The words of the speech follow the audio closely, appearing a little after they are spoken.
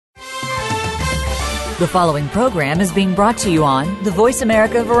The following program is being brought to you on the Voice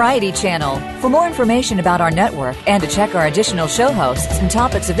America Variety Channel. For more information about our network and to check our additional show hosts and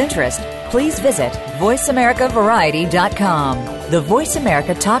topics of interest, please visit voiceamericavariety.com. The Voice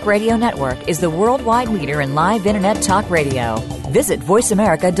America Talk Radio Network is the worldwide leader in live Internet talk radio. Visit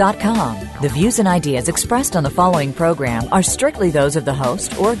voiceamerica.com. The views and ideas expressed on the following program are strictly those of the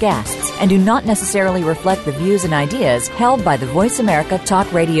host or guests and do not necessarily reflect the views and ideas held by the Voice America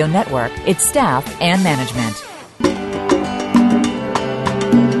Talk Radio Network, its staff, and management.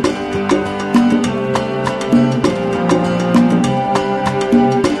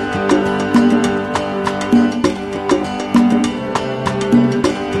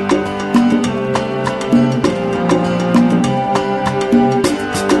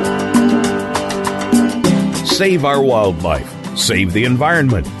 Save our wildlife, save the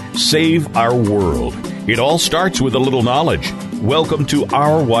environment, save our world. It all starts with a little knowledge. Welcome to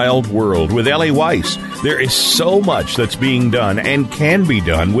Our Wild World with Ellie Weiss. There is so much that's being done and can be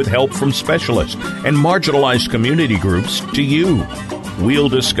done with help from specialists and marginalized community groups to you. We'll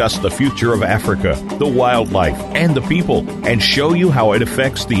discuss the future of Africa, the wildlife, and the people, and show you how it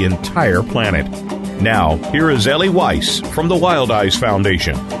affects the entire planet. Now, here is Ellie Weiss from the Wild Eyes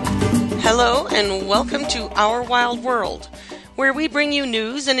Foundation. Hello and welcome to Our Wild World, where we bring you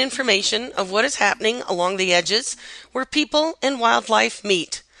news and information of what is happening along the edges where people and wildlife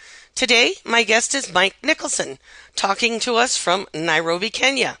meet. Today, my guest is Mike Nicholson, talking to us from Nairobi,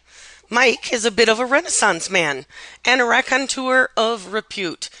 Kenya. Mike is a bit of a Renaissance man and a raconteur of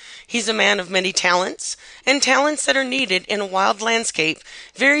repute. He's a man of many talents, and talents that are needed in a wild landscape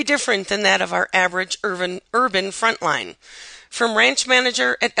very different than that of our average urban frontline. From ranch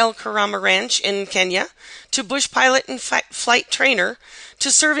manager at El Karama Ranch in Kenya, to bush pilot and flight trainer,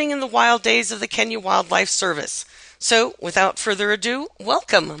 to serving in the wild days of the Kenya Wildlife Service. So, without further ado,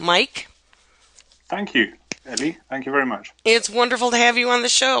 welcome, Mike. Thank you, Ellie. Thank you very much. It's wonderful to have you on the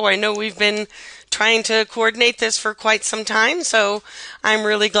show. I know we've been trying to coordinate this for quite some time, so I'm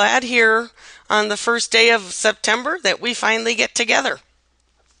really glad here on the first day of September that we finally get together.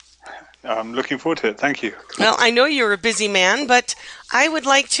 I'm looking forward to it. Thank you. Well, I know you're a busy man, but I would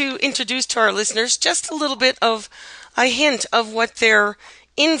like to introduce to our listeners just a little bit of a hint of what they're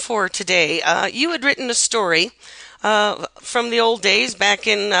in for today. You had written a story from the old days back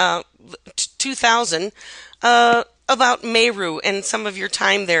in 2000 about Meru and some of your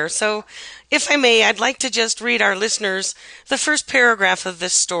time there. So, if I may, I'd like to just read our listeners the first paragraph of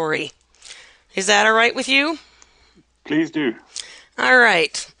this story. Is that all right with you? Please do. All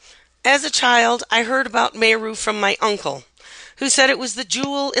right. As a child, I heard about Meru from my uncle, who said it was the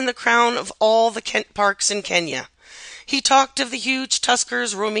jewel in the crown of all the parks in Kenya. He talked of the huge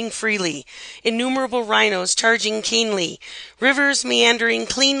tuskers roaming freely, innumerable rhinos charging keenly, rivers meandering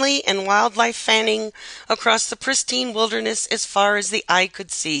cleanly, and wildlife fanning across the pristine wilderness as far as the eye could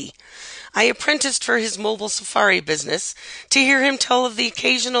see. I apprenticed for his mobile safari business to hear him tell of the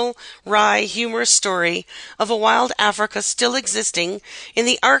occasional wry, humorous story of a wild Africa still existing in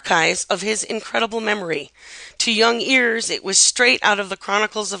the archives of his incredible memory. To young ears, it was straight out of the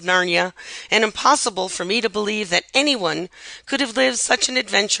Chronicles of Narnia, and impossible for me to believe that anyone could have lived such an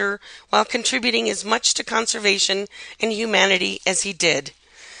adventure while contributing as much to conservation and humanity as he did.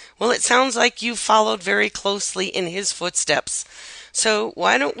 Well, it sounds like you followed very closely in his footsteps. So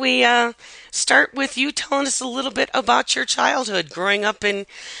why don't we start with you telling us a little bit about your childhood growing up in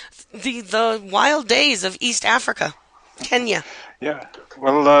the wild days of East Africa, Kenya. Yeah,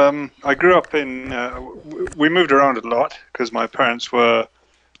 well, I grew up in, we moved around a lot because my parents they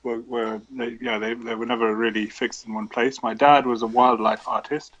were never really fixed in one place. My dad was a wildlife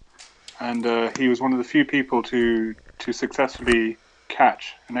artist, and he was one of the few people to successfully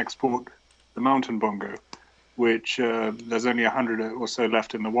catch and export the mountain bongo, which there's only 100 or so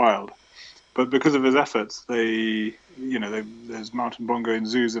left in the wild. But because of his efforts, there's mountain bongo in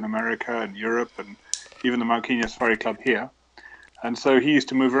zoos in America and Europe and even the Mount Kenya Safari Club here. And so he used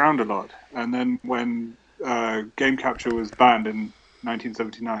to move around a lot. And then when game capture was banned in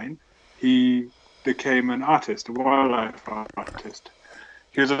 1979, he became an artist, a wildlife artist.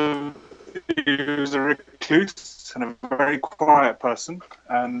 He was a recluse and a very quiet person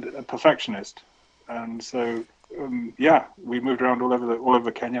and a perfectionist. And so, we moved around all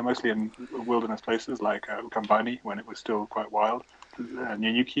over Kenya, mostly in wilderness places like Ukambani when it was still quite wild.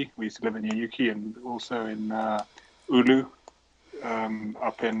 Nyanyuki, we used to live in Nyanyuki, and also in Ulu,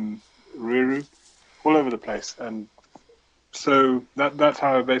 up in Ruiru, all over the place. And so that's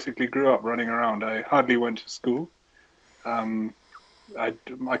how I basically grew up, running around. I hardly went to school. I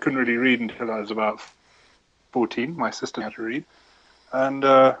couldn't really read until I was about 14. My sister had to read. And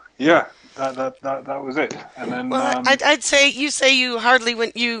that was it. And then Well, I'd say you hardly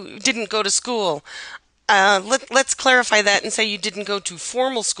went. You didn't go to school. Let's clarify that and say you didn't go to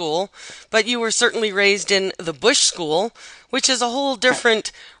formal school, but you were certainly raised in the Bush School, which is a whole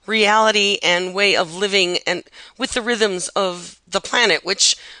different reality and way of living and with the rhythms of the planet,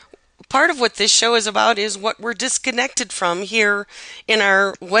 which part of what this show is about is what we're disconnected from here in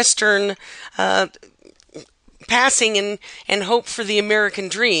our Western passing and hope for the American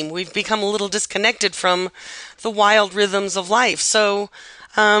dream. We've become a little disconnected from the wild rhythms of life. So,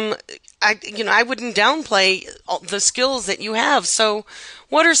 I wouldn't downplay the skills that you have. So,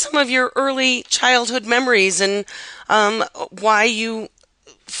 what are some of your early childhood memories and why you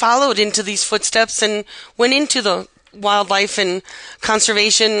followed into these footsteps and went into the wildlife and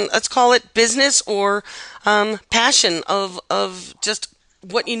conservation, let's call it business or passion of just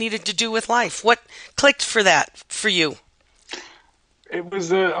what you needed to do with life? What clicked for that for you? It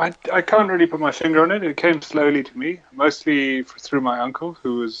was, I can't really put my finger on it. It came slowly to me, mostly through my uncle,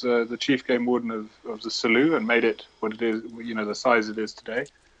 who was the chief game warden of the Selous and made it what it is, the size it is today.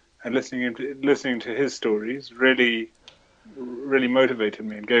 And listening to his stories really motivated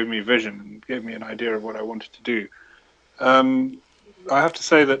me and gave me vision and gave me an idea of what I wanted to do. I have to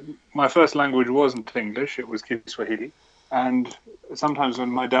say that my first language wasn't English, it was Kiswahili. And sometimes when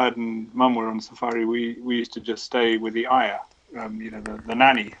my dad and mum were on safari, we used to just stay with the ayah, the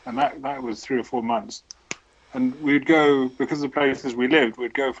nanny, and that was 3 or 4 months. And we'd go, because of the places we lived,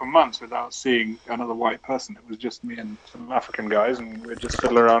 we'd go for months without seeing another white person. It was just me and some African guys, and we'd just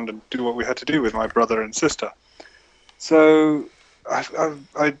fiddle around and do what we had to do with my brother and sister. So I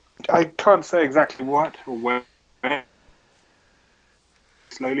can't say exactly what or where.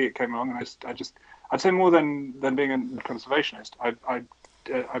 Slowly it came along, and I'd say more than being a conservationist,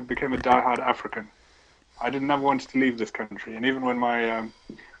 I became a diehard African. I never wanted to leave this country, and even when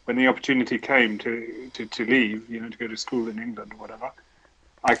when the opportunity came to leave, to go to school in England or whatever,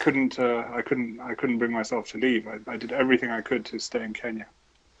 I couldn't bring myself to leave. I did everything I could to stay in Kenya.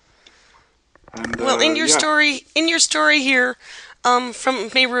 And, well, in your story here, from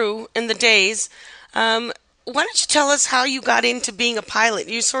Meru in the days, why don't you tell us how you got into being a pilot?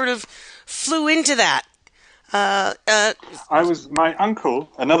 You sort of flew into that. My uncle,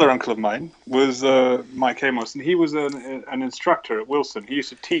 another uncle of mine, was Mike Amos, and he was an instructor at Wilson. He used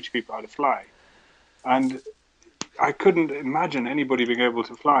to teach people how to fly, and I couldn't imagine anybody being able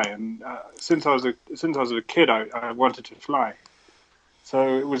to fly. And since I was a kid, I wanted to fly.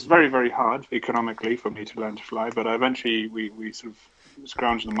 So it was very, very hard economically for me to learn to fly. But eventually, we sort of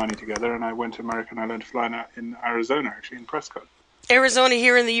scrounged the money together, and I went to America and I learned to fly in Arizona, actually in Prescott. Arizona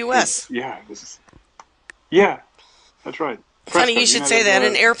here in the U.S. Yeah, that's right. Funny you should say that.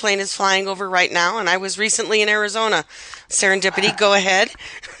 An airplane is flying over right now, and I was recently in Arizona. Serendipity, go ahead.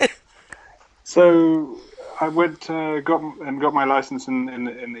 So I went got my license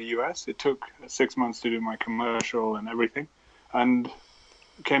in the U.S. It took 6 months to do my commercial and everything, and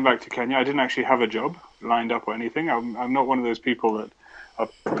came back to Kenya. I didn't actually have a job lined up or anything. I'm not one of those people that are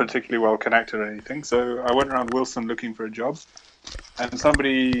particularly well connected or anything. So I went around Wilson looking for a job. And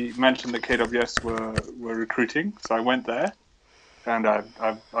somebody mentioned that KWS were recruiting, so I went there, and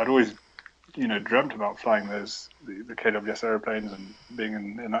I'd always, dreamt about flying the KWS airplanes and being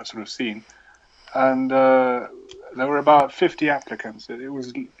in that sort of scene. And there were about 50 applicants. It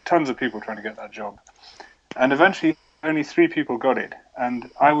was tons of people trying to get that job, and eventually only 3 people got it, and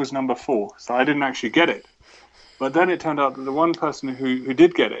I was number 4, so I didn't actually get it. But then it turned out that the one person who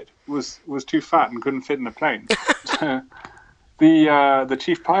did get it was too fat and couldn't fit in the plane. The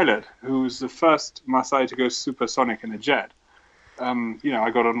chief pilot, who was the first Maasai to go supersonic in a jet,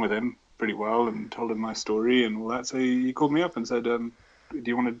 I got on with him pretty well and told him my story and all that. So he called me up and said, "Do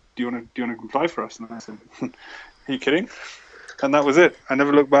you want to fly for us?" And I said, "Are you kidding?" And that was it. I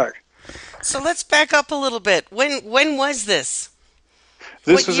never looked back. So let's back up a little bit. When was this?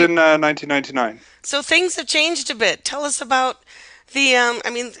 This was in 1999. So things have changed a bit. Tell us about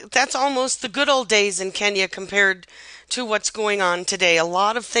that's almost the good old days in Kenya compared to what's going on today. A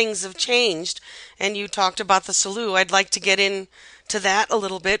lot of things have changed, and you talked about the Selous. I'd like to get into that a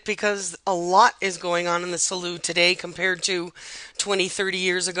little bit because a lot is going on in the Selous today compared to 20, 30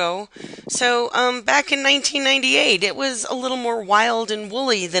 years ago. So back in 1998, it was a little more wild and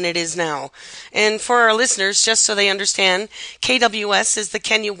woolly than it is now. And for our listeners, just so they understand, KWS is the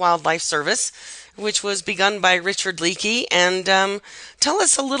Kenya Wildlife Service, which was begun by Richard Leakey. And tell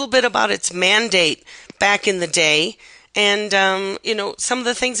us a little bit about its mandate back in the day. And some of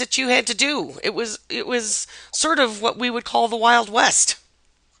the things that you had to do. It was sort of what we would call the Wild West.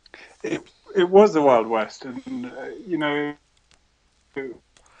 It was the Wild West, and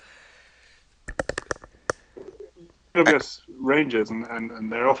KWS Rangers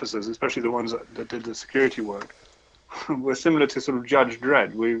and their officers, especially the ones that did the security work, were similar to sort of Judge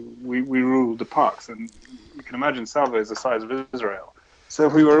Dredd. We ruled the parks, and you can imagine Salvo is the size of Israel. So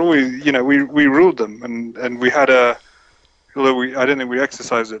we were always, we ruled them, and we had although I don't think we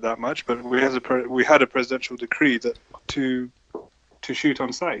exercised it that much, but we had a presidential decree that to shoot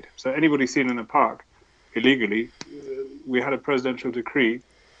on sight. So anybody seen in a park illegally, we had a presidential decree,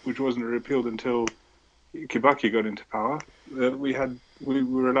 which wasn't repealed until Kibaki got into power, that we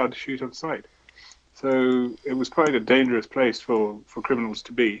were allowed to shoot on sight. So it was quite a dangerous place for criminals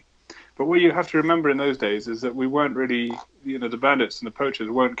to be. But what you have to remember in those days is that we weren't really, the bandits and the poachers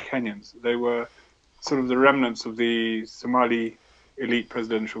weren't Kenyans. They were sort of the remnants of the Somali elite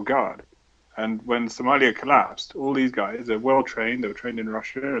presidential guard. And when Somalia collapsed, all these guys, they're well trained. They were trained in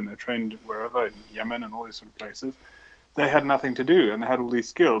Russia and they're trained wherever, in Yemen and all these sort of places. They had nothing to do, and they had all these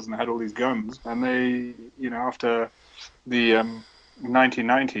skills and they had all these guns. And they, after the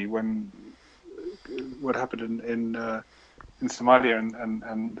 1990, when what happened in Somalia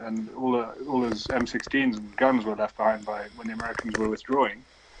and all those M16s and guns were left behind when the Americans were withdrawing,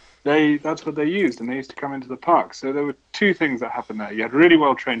 that's what they used, and they used to come into the park. So there were two things that happened there. You had really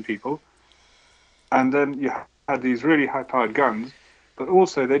well-trained people, and then you had these really high-powered guns, but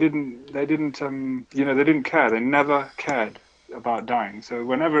also they didn't care. They never cared about dying. So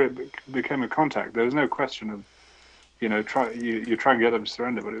whenever it became a contact, there was no question of, you try and get them to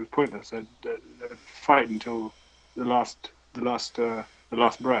surrender, but it was pointless. They'd fight until the last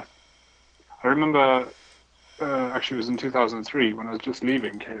breath. I remember, actually it was in 2003 when I was just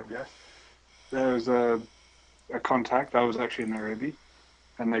leaving KWS. There was a contact. I was actually in Nairobi,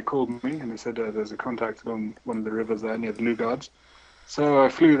 and they called me and they said there's a contact along one of the rivers there near the Lugard's. So I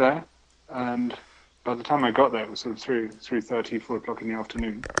flew there, and by the time I got there, it was sort of 3:30, 4 o'clock in the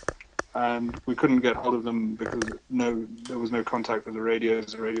afternoon. And we couldn't get hold of them because there was no contact with the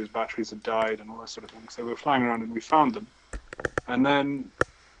radios. The radios' batteries had died and all that sort of thing. So we were flying around and we found them. And then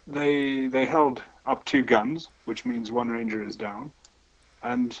they held up 2 guns, which means 1 ranger is down.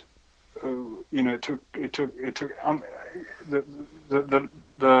 And it took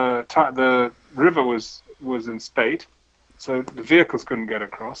the river was in spate, so the vehicles couldn't get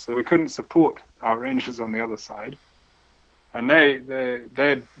across. So we couldn't support our rangers on the other side. And they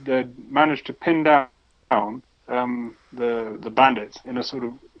managed to pin down the bandits in a sort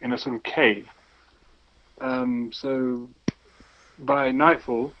of cave. So by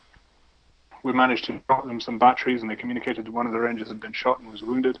nightfall, we managed to drop them some batteries, and they communicated that one of the rangers had been shot and was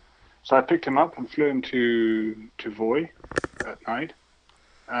wounded. So I picked him up and flew him to Voi at night,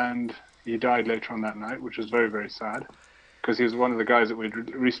 and he died later on that night, which was very, very sad, because he was one of the guys that we'd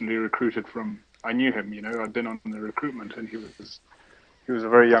recently recruited from. I knew him, I'd been on the recruitment, and he was a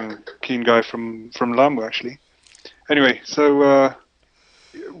very young, keen guy from Lamu, actually. Anyway, so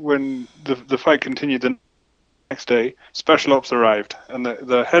when the fight continued the next day, special ops arrived, and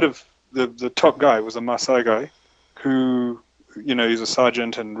the head of the top guy was a Maasai guy, who, he's a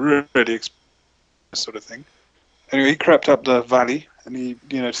sergeant and really experienced sort of thing. Anyway, he crept up the valley, and he,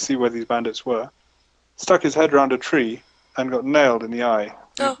 to see where these bandits were, stuck his head around a tree and got nailed in the eye.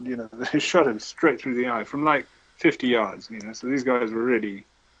 Oh. They shot him straight through the eye from like 50 yards, so these guys were really,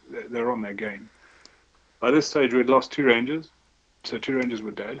 they're on their game. By this stage, we'd lost 2 rangers, so 2 rangers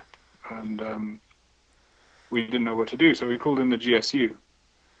were dead, and we didn't know what to do, so we called in the GSU.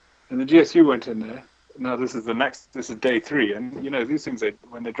 And the GSU went in there. Now this is day 3, and these things,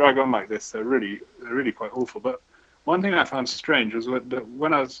 when they drag on like this, they're really quite awful. But one thing I found strange was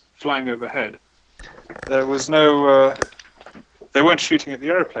when I was flying overhead, there was no, they weren't shooting at the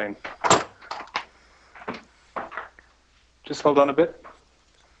airplane. Just hold on a bit.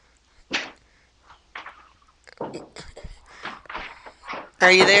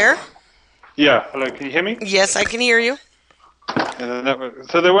 Are you there? Yeah, hello, can you hear me? Yes, I can hear you.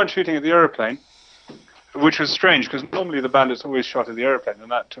 So they weren't shooting at the airplane, which was strange, because normally the bandits always shot at the airplane,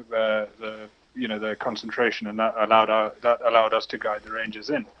 and that took their concentration, and that allowed us to guide the rangers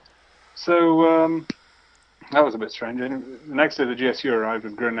in. So that was a bit strange. And the next day the GSU arrived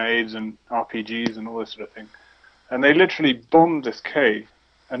with grenades and RPGs and all this sort of thing, and they literally bombed this cave.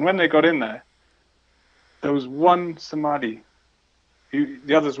 And when they got in there was one Somali.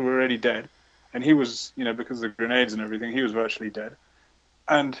 The others were already dead, and he was, because of the grenades and everything, he was virtually dead.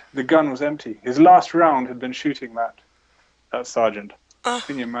 And the gun was empty. His last round had been shooting that sergeant.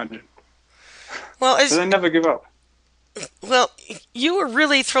 Can you imagine? Well, so they never give up. Well, you were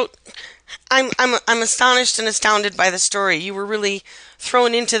really I'm astonished and astounded by the story. You were really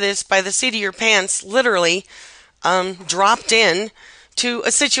thrown into this by the seat of your pants, literally, dropped in to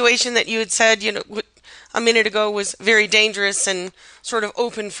a situation that you had said, a minute ago was very dangerous and sort of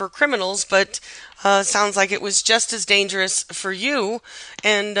open for criminals, but sounds like it was just as dangerous for you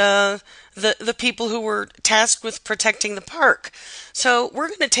and the people who were tasked with protecting the park. So we're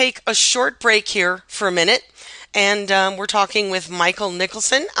going to take a short break here for a minute. And we're talking with Michael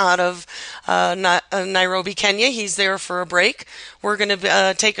Nicholson out of Nairobi, Kenya. He's there for a break. We're going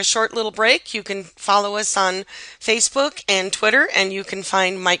to take a short little break. You can follow us on Facebook and Twitter, and you can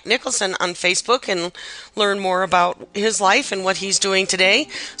find Mike Nicholson on Facebook and learn more about his life and what he's doing today.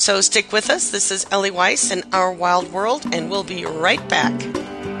 So stick with us. This is Ellie Weiss in Our Wild World, and we'll be right back.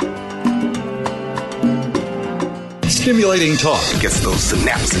 Stimulating talk gets those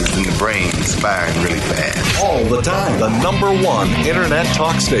synapses in the brain firing really fast. All the time. The #1 internet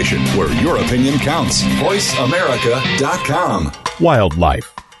talk station where your opinion counts. VoiceAmerica.com.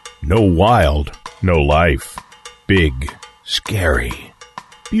 Wildlife. No wild, no life. Big, scary,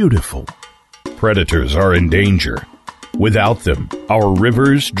 beautiful. Predators are in danger. Without them, our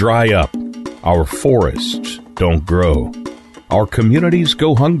rivers dry up. Our forests don't grow. Our communities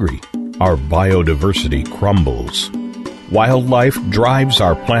go hungry. Our biodiversity crumbles. Wildlife drives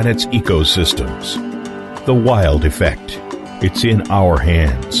our planet's ecosystems. The Wild Effect. It's in our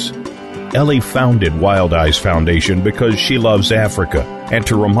hands. Ellie founded Wild Eyes Foundation because she loves Africa and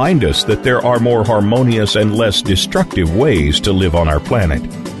to remind us that there are more harmonious and less destructive ways to live on our planet.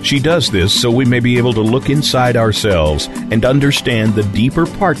 She does this so we may be able to look inside ourselves and understand the deeper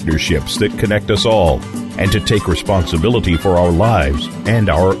partnerships that connect us all and to take responsibility for our lives and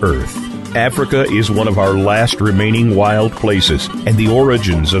our Earth. Africa is one of our last remaining wild places and the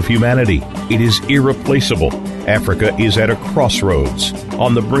origins of humanity. It is irreplaceable. Africa is at a crossroads,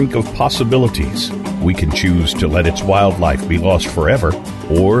 on the brink of possibilities. We can choose to let its wildlife be lost forever,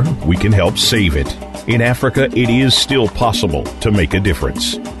 or we can help save it. In Africa, it is still possible to make a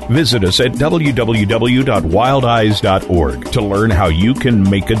difference. Visit us at www.wildeyes.org to learn how you can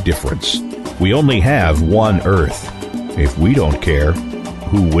make a difference. We only have one Earth. If we don't care,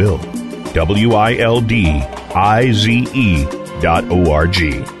 who will? WILDIZE.org.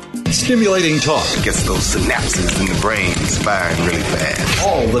 Stimulating talk gets those synapses in the brain firing really fast.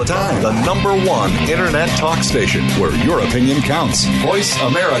 All the time. The #1 internet talk station where your opinion counts.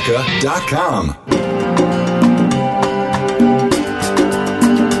 VoiceAmerica.com.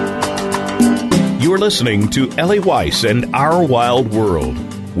 You're listening to Ellie Weiss and Our Wild World.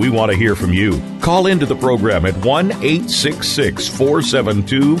 We want to hear from you. Call into the program at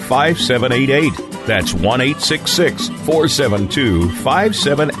 1-866-472-5788. That's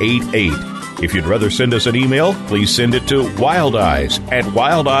 1-866-472-5788. If you'd rather send us an email, please send it to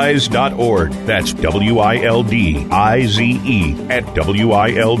wildeyes@wildeyes.org. That's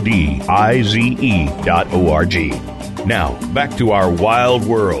WILDIZE@wildIZE.org. Now, back to our wild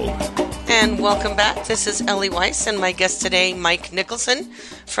world. And welcome back. This is Ellie Weiss and my guest today, Mike Nicholson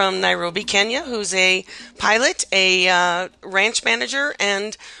from Nairobi, Kenya, who's a pilot, a ranch manager,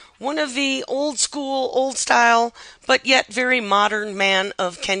 and one of the old school, old style, but yet very modern man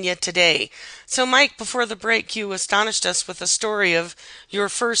of Kenya today. So, Mike, before the break, you astonished us with a story of your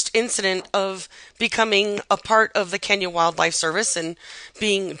first incident of becoming a part of the Kenya Wildlife Service and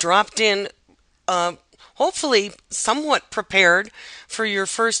being dropped in, hopefully somewhat prepared for your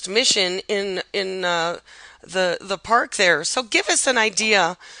first mission in the park there. So give us an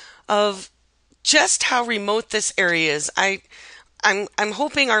idea of just how remote this area is. I'm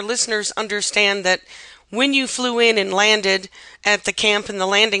hoping our listeners understand that when you flew in and landed at the camp in the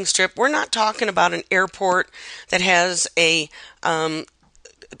landing strip, we're not talking about an airport that has a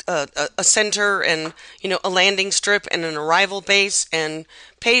center and a landing strip and an arrival base and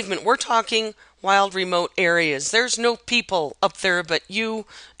pavement. We're talking wild, remote areas. There's no people up there but you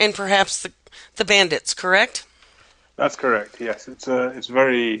and perhaps the bandits, correct? That's correct. Yes, it's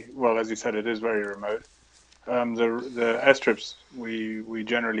very well, as you said, it is very remote. The airstrips we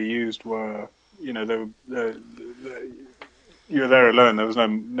generally used were, you were there alone. There was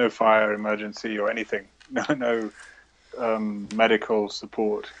no fire emergency or anything. No medical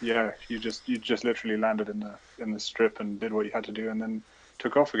support. Yeah, you just literally landed in the strip and did what you had to do, and then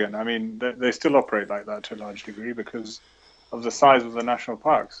took off again. I mean, they still operate like that to a large degree because of the size of the national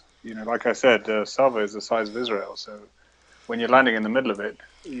parks. Like I said, Tsavo is the size of Israel, so when you're landing in the middle of it,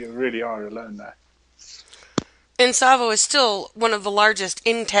 you really are alone there. And Tsavo is still one of the largest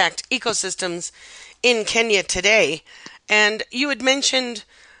intact ecosystems in Kenya today. And you had mentioned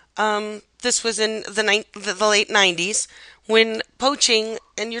this was in the late 90s when poaching,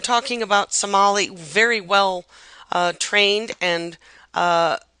 and you're talking about Somali, very well trained and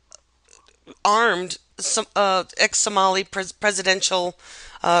armed ex-Somali presidential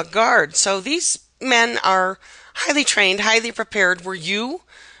guard. So these men are highly trained, highly prepared. Were you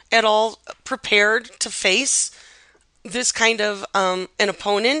at all prepared to face this kind of an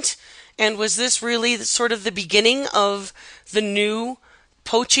opponent? And was this really sort of the beginning of the new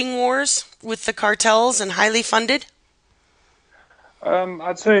poaching wars with the cartels and highly funded?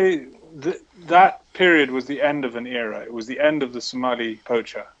 I'd say that period was the end of an era. It was the end of the Somali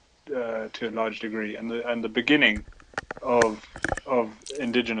poacher to a large degree, and the beginning of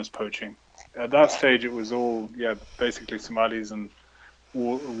indigenous poaching. At that stage, it was all basically Somalis and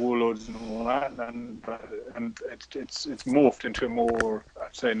warlords and all that, and it's morphed into a more,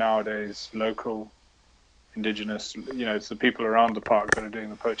 I'd say nowadays, local, indigenous. It's the people around the park that are doing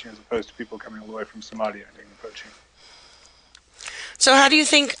the poaching, as opposed to people coming all the way from Somalia and doing the poaching. So how do you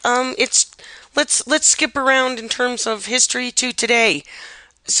think let's skip around in terms of history to today.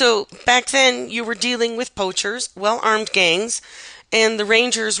 So back then you were dealing with poachers, well-armed gangs, and the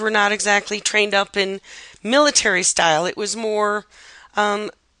Rangers were not exactly trained up in military style. It was more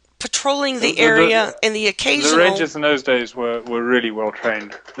patrolling the area and the occasional... The Rangers in those days were really well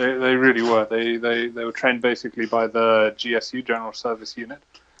trained. They really were. They were trained basically by the GSU, General Service Unit.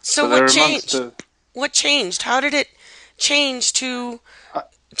 So what changed? What changed? How did it change to...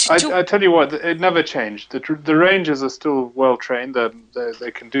 I tell you what, it never changed. The Rangers are still well trained.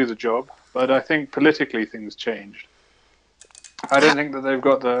 They can do the job, but I think politically things changed. I don't think that they've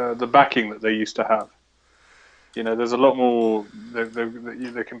got the backing that they used to have. There's a lot more.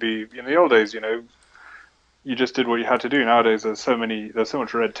 There can be in the old days. You just did what you had to do. Nowadays, there's so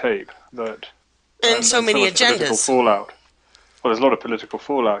much red tape and so many agendas. Political fallout. Well, there's a lot of political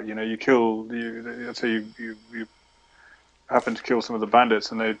fallout. Let's say you happen to kill some of the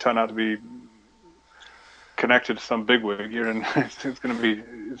bandits and they turn out to be connected to some bigwig,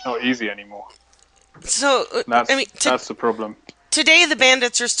 it's not easy anymore. So that's the problem. Today the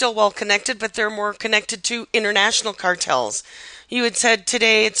bandits are still well connected, but they're more connected to international cartels. You had said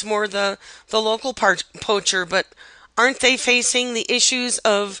today it's more the local poacher, but aren't they facing the issues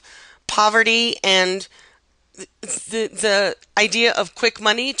of poverty and the idea of quick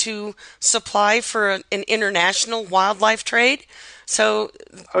money to supply for an international wildlife trade? So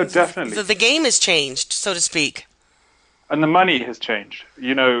definitely. The game has changed, so to speak. And the money has changed.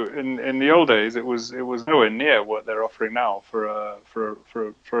 In the old days, it was nowhere near what they're offering now for a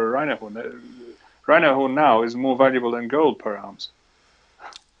rhino horn. Rhino horn now is more valuable than gold per ounce.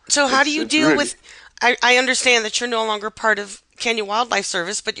 So how do you deal with? I understand that you're no longer part of Kenya Wildlife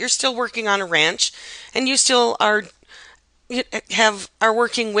Service, but you're still working on a ranch, and you still are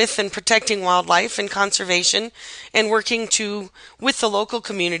working with and protecting wildlife and conservation, and working with the local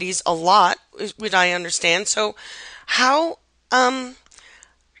communities a lot, which I understand. So how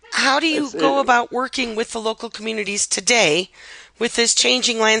do you go about working with the local communities today with this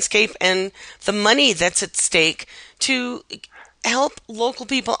changing landscape and the money that's at stake to help local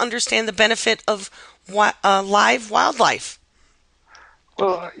people understand the benefit of live wildlife?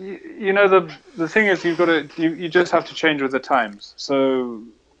 Well, the thing is, you just have to change with the times. So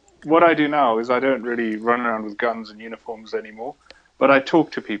what I do now is I don't really run around with guns and uniforms anymore, but I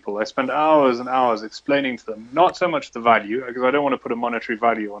talk to people. I spend hours and hours explaining to them, not so much the value, because I don't want to put a monetary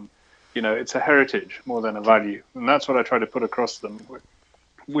value on, it's a heritage more than a value. And that's what I try to put across to them.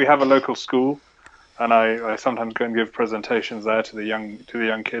 We have a local school, and I sometimes go and give presentations there to the young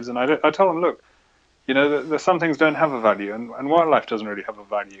kids, and I tell them, look, some things don't have a value, and wildlife doesn't really have a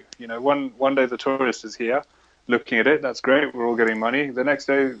value. One day the tourist is here looking at it, that's great, we're all getting money. The next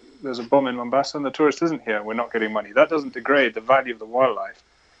day there's a bomb in Mombasa and the tourist isn't here, we're not getting money. That doesn't degrade the value of the wildlife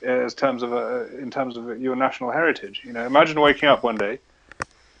in terms of your national heritage. Imagine waking up one day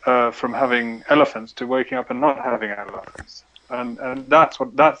from having elephants to waking up and not having elephants. And that's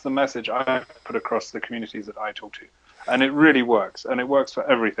the message I put across the communities that I talk to. And it really works, and it works for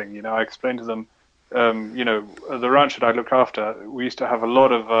everything. I explain to them, the ranch that I look after, we used to have a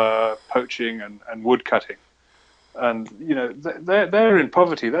lot of poaching and wood cutting, and they're in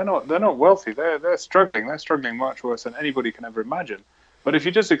poverty. They're not wealthy. They're struggling. They're struggling much worse than anybody can ever imagine. But if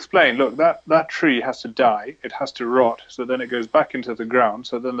you just explain, look, that tree has to die. It has to rot, so then it goes back into the ground,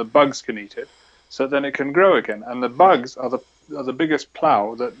 so then the bugs can eat it, so then it can grow again. And the bugs are the biggest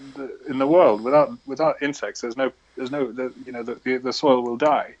plow in the world. Without insects, the soil will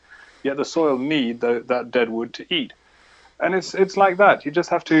die. Yet the soil need that dead wood to eat, and it's like that. You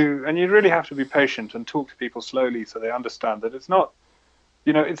just have to, and you really have to be patient and talk to people slowly so they understand that it's not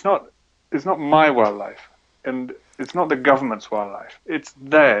my wildlife, and it's not the government's wildlife. It's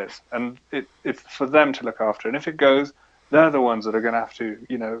theirs, and it's for them to look after. And if it goes, they're the ones that are going to have to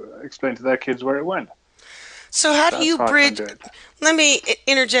explain to their kids where it went. So how do That's you how I bridge? can do it. Let me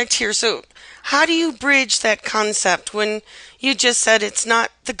interject here. So how do you bridge that concept when you just said it's not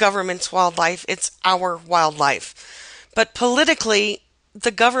the government's wildlife, it's our wildlife? But politically,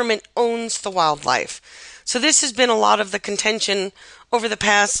 the government owns the wildlife. So this has been a lot of the contention over the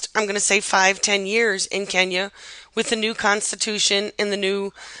past, I'm going to say 5-10 years in Kenya with the new constitution and the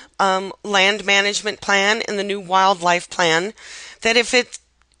new land management plan and the new wildlife plan, that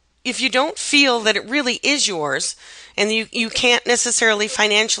if you don't feel that it really is yours and you can't necessarily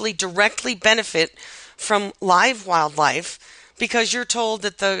financially directly benefit from live wildlife because you're told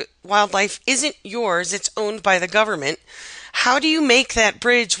that the wildlife isn't yours, it's owned by the government, how do you make that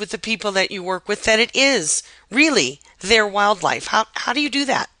bridge with the people that you work with that it is really their wildlife? How do you do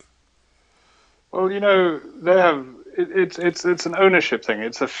that? Well, they have it's an ownership thing.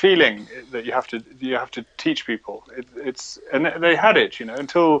 It's a feeling that you have to teach people. And they had it,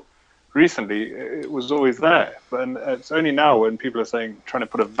 until recently. It was always there, but it's only now when people are trying to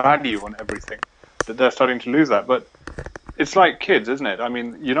put a value on everything that they're starting to lose that. But it's like kids, isn't it? I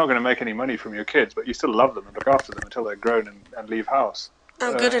mean, you're not going to make any money from your kids, but you still love them and look after them until they're grown and leave house.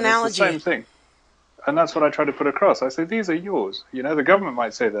 Good analogy. It's the same thing. And that's what I try to put across. I say, these are yours. The government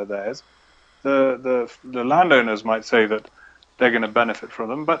might say they're theirs. The landowners might say that they're going to benefit from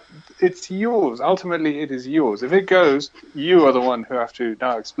them, but it's yours. Ultimately, it is yours. If it goes, you are the one who have to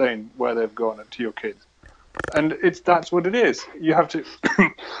now explain where they've gone to your kids. And that's what it is. You have to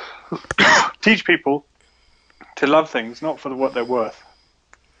teach people to love things, not for what they're worth.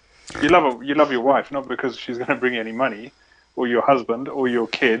 You love your wife, not because she's going to bring you any money, or your husband, or your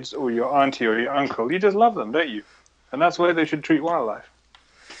kids, or your auntie, or your uncle. You just love them, don't you? And that's the way they should treat wildlife.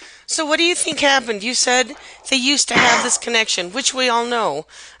 So what do you think happened? You said they used to have this connection, which we all know.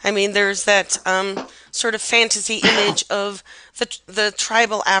 I mean, there's that sort of fantasy image of the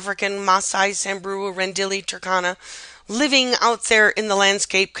tribal African Maasai, Samburu, Rendille, Turkana living out there in the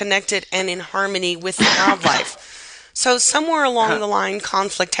landscape, connected and in harmony with the wildlife. So somewhere along the line,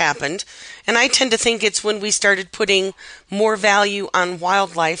 conflict happened, and I tend to think it's when we started putting more value on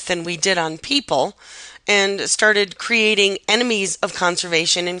wildlife than we did on people, and started creating enemies of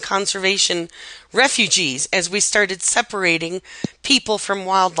conservation and conservation refugees as we started separating people from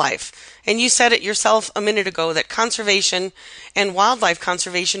wildlife. And you said it yourself a minute ago that conservation and wildlife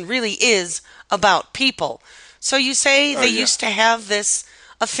conservation really is about people. So you say they used to have this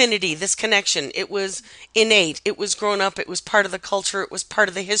affinity, this connection. It was innate. It was grown up. It was part of the culture. It was part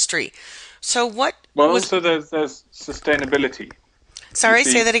of the history. So what? Well, also there's sustainability. Sorry,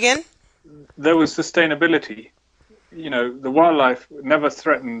 say that again. There was sustainability. The wildlife never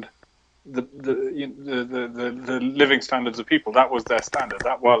threatened the living standards of people. That was their standard.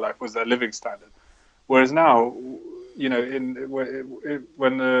 That wildlife was their living standard. Whereas now, when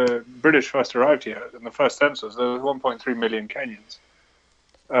the British first arrived here in the first census, there was 1.3 million Kenyans.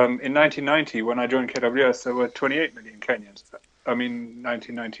 In 1990, when I joined KWS, there were 28 million Kenyans.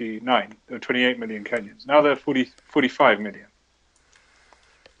 1999, there were 28 million Kenyans. Now there are 45 million.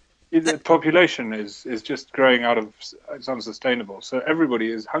 The population is just growing out of, it's unsustainable. So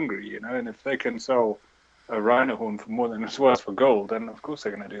everybody is hungry, and if they can sell a rhino horn for more than it's worth for gold, then of course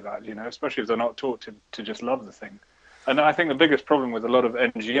they're going to do that, especially if they're not taught to just love the thing. And I think the biggest problem with a lot of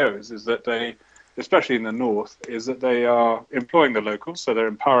NGOs is that they, especially in the north, is that they are employing the locals, so they're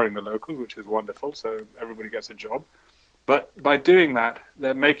empowering the locals, which is wonderful, so everybody gets a job. But by doing that,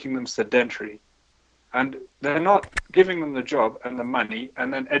 they're making them sedentary. And they're not giving them the job and the money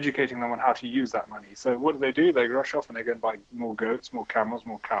and then educating them on how to use that money. So what do? They rush off and they go and buy more goats, more camels,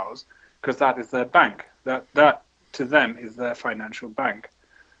 more cows, because that is their bank. That to them is their financial bank.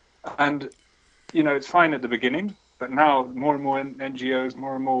 And, it's fine at the beginning, but now more and more NGOs,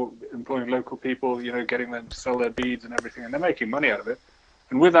 more and more employing local people, getting them to sell their beads and everything, and they're making money out of it.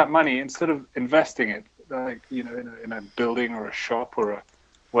 And with that money, instead of investing it, like, in a building or a shop or a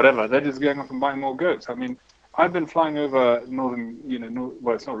whatever, they're just going off and buying more goats. I mean, I've been flying over northern,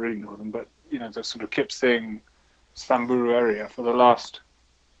 well, it's not really northern, but, the sort of Kip Sing, Samburu area for the last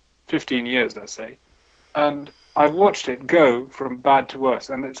 15 years, let's say. And I've watched it go from bad to worse.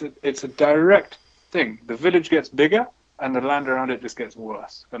 And it's a direct thing. The village gets bigger and the land around it just gets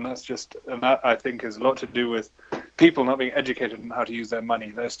worse. And that I think is a lot to do with people not being educated on how to use their money.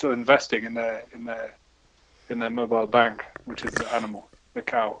 They're still investing in their mobile bank, which is the animal. The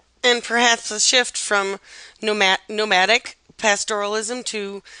cow. And perhaps a shift from nomadic pastoralism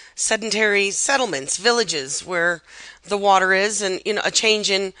to sedentary settlements, villages where the water is, and a change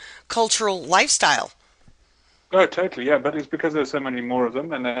in cultural lifestyle. Oh, totally, yeah. But it's because there's so many more of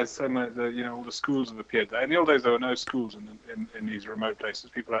them, and there's so many. All the schools have appeared there. In the old days, there were no schools in these remote places.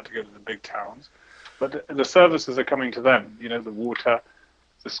 People had to go to the big towns, but the services are coming to them. You know, the water,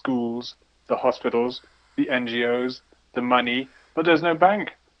 the schools, the hospitals, the NGOs, the money, but there's no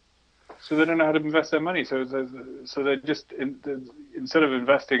bank. So they don't know how to invest their money. So they're just instead of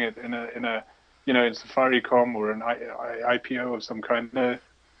investing it in a in Safaricom or an IPO of some kind,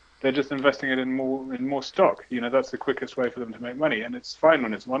 they're just investing it in more stock. You know, that's the quickest way for them to make money, and it's fine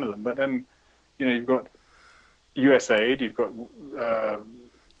when it's one of them. But then, you know, you've got USAID, you've got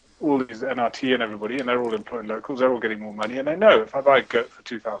all these NRT and everybody, and they're all employing locals. They're all getting more money, and they know if I buy a goat for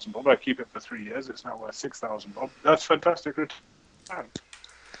 2,000 bob, I keep it for 3 years, it's now worth 6,000 bob. That's fantastic return.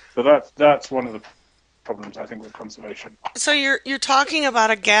 So that's one of the problems, I think, with conservation. So you're talking about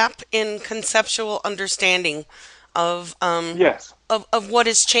a gap in conceptual understanding of yes. of what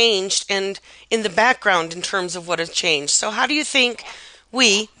has changed and in the background in terms of what has changed. So how do you think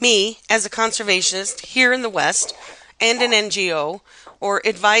me as a conservationist here in the West and an NGO, or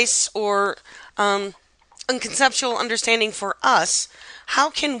advice or a conceptual understanding for us, how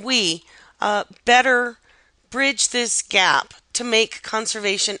can we better bridge this gap to make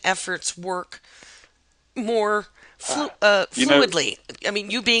conservation efforts work more fluidly? I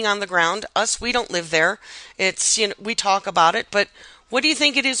mean, you being on the ground, us, we don't live there. It's, you know, we talk about it, but what do you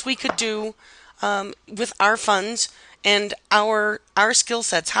think it is we could do with our funds and our skill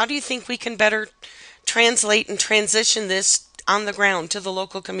sets? How do you think we can better translate and transition this on the ground to the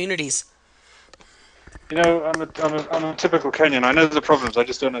local communities? You know, I'm a typical Kenyan. I know the problems, I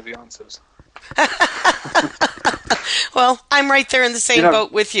just don't know the answers. Well, I'm right there in the same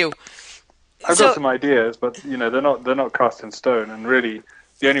boat with you. I've got some ideas, but you know, they're not cast in stone. And really,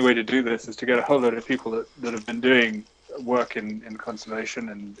 the only way to do this is to get a whole load of people that have been doing work in conservation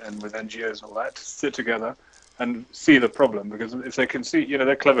and with NGOs and all that to sit together and see the problem. Because if they can see, you know,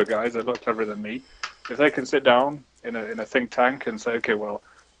 they're clever guys. They're a lot cleverer than me. If they can sit down in a think tank and say, okay, well,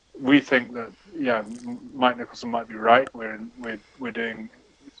 we think that Mike Nicholson might be right. We're doing,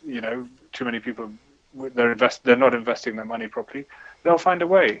 you know, too many people. They're not investing their money properly. They'll find a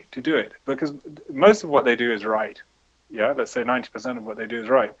way to do it because most of what they do is right. Yeah, let's say 90% of what they do is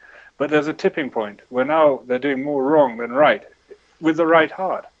right. But there's a tipping point where now they're doing more wrong than right with the right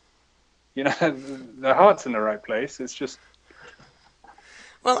heart. You know, their heart's in the right place. It's just.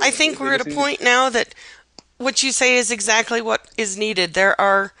 Well, I think we're at a point now that what you say is exactly what is needed. There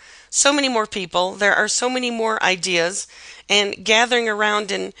are so many more people. There are so many more ideas. And gathering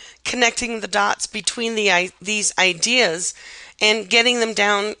around and connecting the dots between these ideas and getting them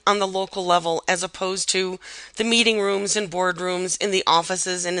down on the local level as opposed to the meeting rooms and boardrooms in the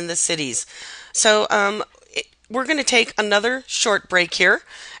offices and in the cities. So we're going to take another short break here.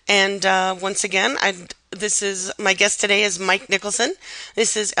 And once again, this is my guest today is Mike Nicholson.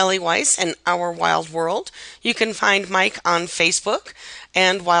 This is Ellie Weiss and Our Wild World. You can find Mike on Facebook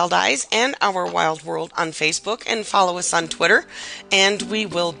and Wild Eyes and Our Wild World on Facebook, and follow us on Twitter. And we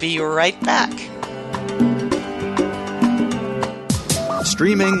will be right back.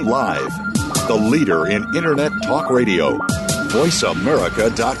 Streaming live, the leader in Internet talk radio,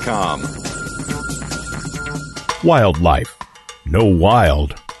 VoiceAmerica.com. Wildlife. No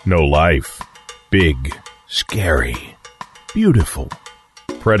wild, no life. Big, scary, beautiful.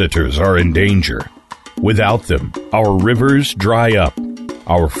 Predators are in danger. Without them, our rivers dry up.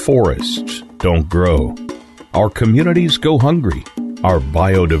 Our forests don't grow. Our communities go hungry. Our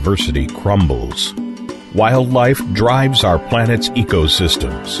biodiversity crumbles. Wildlife drives our planet's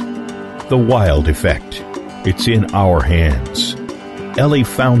ecosystems. The Wild Effect. It's in our hands. Ellie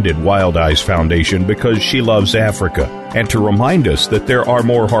founded Wild Eyes Foundation because she loves Africa and to remind us that there are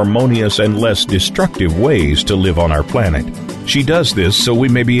more harmonious and less destructive ways to live on our planet. She does this so we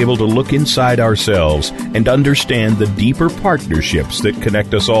may be able to look inside ourselves and understand the deeper partnerships that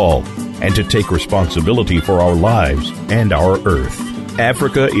connect us all, and to take responsibility for our lives and our Earth.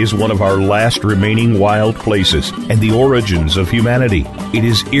 Africa is one of our last remaining wild places and the origins of humanity. It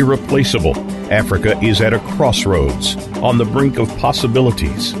is irreplaceable. Africa is at a crossroads, on the brink of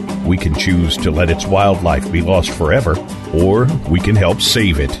possibilities. We can choose to let its wildlife be lost forever, or we can help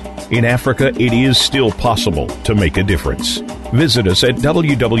save it. In Africa, it is still possible to make a difference. Visit us at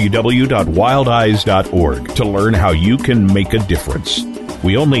www.wildeyes.org to learn how you can make a difference.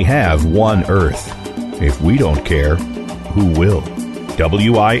 We only have one Earth. If we don't care, who will?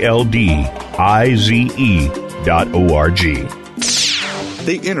 WILDIZE.org.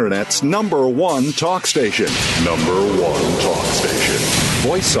 The Internet's number one talk station.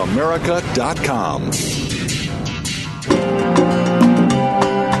 VoiceAmerica.com.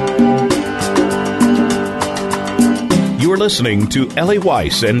 You're listening to Ellie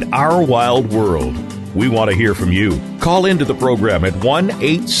Weiss and Our Wild World. We want to hear from you. Call into the program at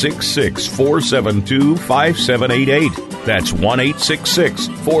 1-866-472-5788. That's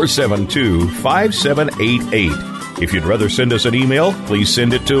 1-866-472-5788. If you'd rather send us an email, please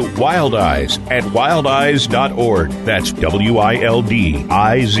send it to wildeyes@wildeyes.org. That's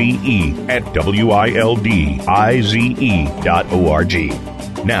WILDIZE at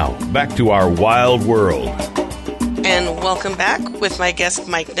WILDIZE.org. Now, back to our wild world. And welcome back with my guest,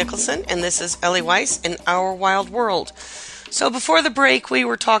 Mike Nicholson, and this is Ellie Weiss in Our Wild World. So before the break, we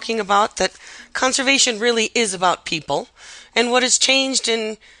were talking about that conservation really is about people, and what has changed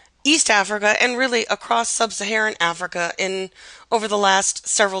in East Africa and really across sub-Saharan Africa over the last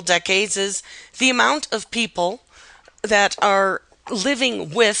several decades is the amount of people that are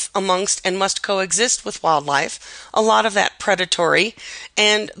living with, amongst, and must coexist with wildlife, a lot of that predatory,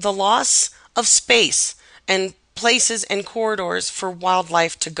 and the loss of space and places and corridors for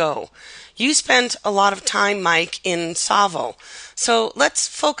wildlife to go. You spent a lot of time, Mike, in Tsavo. So let's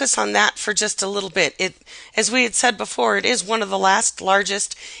focus on that for just a little bit. As we had said before, it is one of the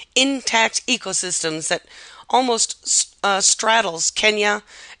largest intact ecosystems that almost straddles Kenya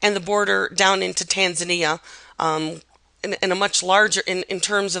and the border down into Tanzania, in a much larger, in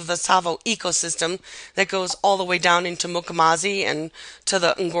terms of the Tsavo ecosystem that goes all the way down into Mkomazi and to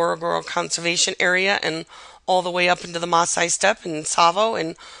the Ngorongoro Conservation Area and all the way up into the Maasai Steppe and Tsavo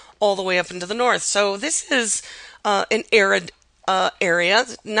and all the way up into the north. So this is an arid area,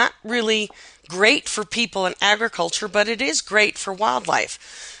 not really great for people and agriculture, but it is great for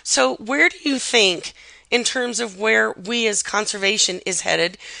wildlife. So where do you think, in terms of where we as conservation is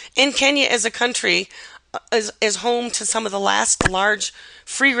headed, and Kenya as a country is home to some of the last large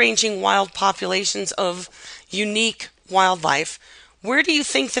free-ranging wild populations of unique wildlife, where do you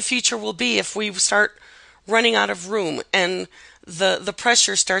think the future will be if we start running out of room and the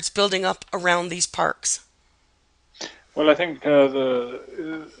pressure starts building up around these parks? Well, I think I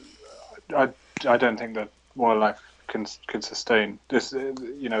don't think that wildlife can sustain this.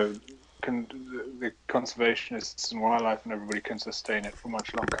 The conservationists and wildlife and everybody can sustain it for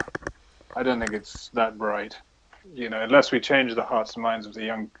much longer. I don't think it's that bright. Unless we change the hearts and minds of the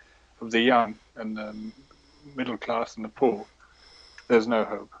young and the middle class and the poor, there's no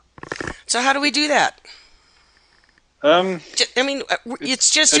hope. So how do we do that? It's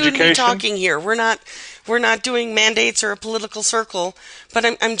just you and me talking here. We're not doing mandates or a political circle, but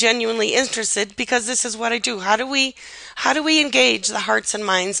I'm genuinely interested because this is what I do. How do we engage the hearts and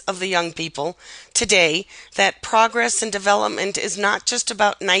minds of the young people today that progress and development is not just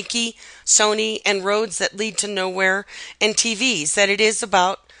about Nike, Sony, and roads that lead to nowhere and TVs, that it is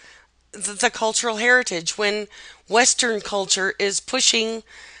about the cultural heritage when Western culture is pushing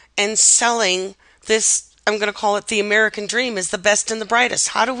and selling this, I'm going to call it the American dream, is the best and the brightest.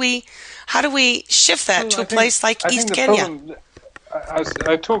 How do we shift that to a place like East Kenya?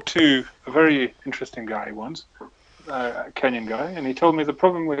 I talked to a very interesting guy once, a Kenyan guy, and he told me the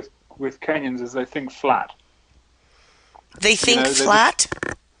problem with Kenyans is they think flat. They think flat?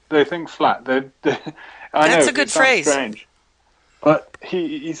 They think flat. That's a good phrase. Strange. But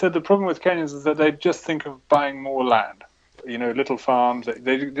he said the problem with Kenyans is that they just think of buying more land, little farms.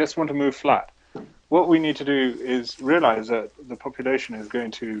 They just want to move flat. What we need to do is realize that the population is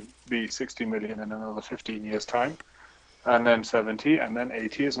going to be 60 million in another 15 years' time, and then 70, and then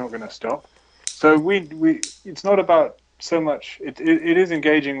 80 is not going to stop. So it's not about so much. It is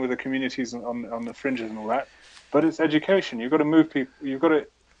engaging with the communities on the fringes and all that, but it's education. You've got to move people.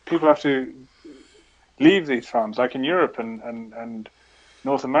 People have to leave these farms, like in Europe and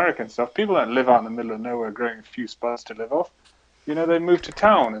North America and stuff. People don't live out in the middle of nowhere growing a few spuds to live off. They move to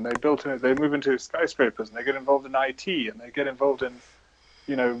town and they move into skyscrapers and they get involved in IT and they get involved in,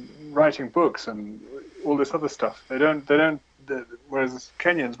 writing books and all this other stuff. Whereas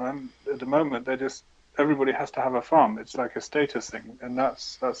Kenyans, man, at the moment, everybody has to have a farm. It's like a status thing. And that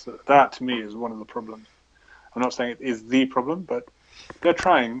to me is one of the problems. I'm not saying it is the problem, but they're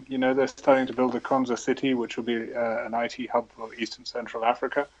trying. They're starting to build a Konza city, which will be an IT hub for East and Central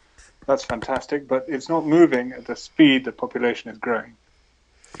Africa. That's fantastic, but it's not moving at the speed the population is growing.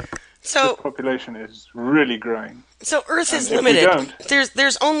 So the population is really growing. So Earth is limited.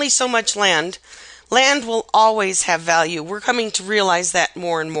 There's only so much land. Land will always have value. We're coming to realize that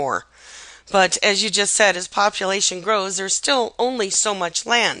more and more. But as you just said, as population grows, there's still only so much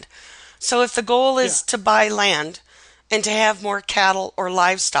land. So if the goal is to buy land and to have more cattle or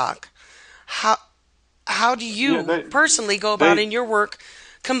livestock, how do you personally go about in your work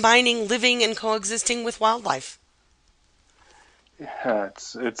combining living and coexisting with wildlife? Yeah,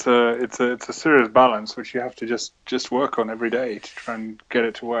 it's a serious balance which you have to just work on every day to try and get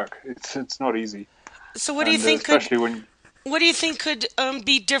it to work. It's not easy. So what do you And think especially when could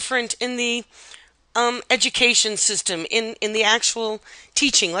be different in the education system, in the actual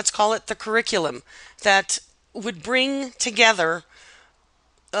teaching, let's call it the curriculum, that would bring together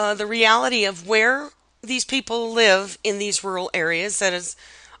the reality of where these people live in these rural areas, that is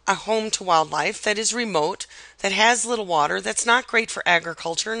a home to wildlife, that is remote, that has little water, that's not great for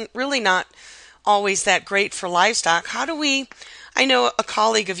agriculture, and really not always that great for livestock. How do we, I know a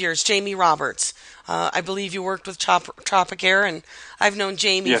colleague of yours, Jamie Roberts, I believe you worked with Tropic Air, and I've known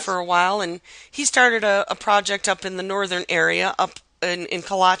Jamie Yes. for a while, and he started a project up in the northern area, up in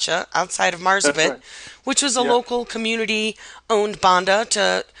Kalacha, outside of Marzabit, right. which was a Yeah. local community-owned banda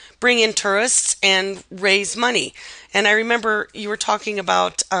to bring in tourists and raise money. And I remember you were talking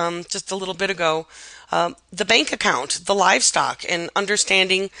about just a little bit ago the bank account, the livestock, and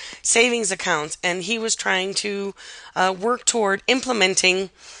understanding savings accounts. And he was trying to work toward implementing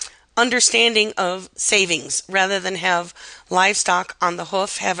understanding of savings rather than have livestock on the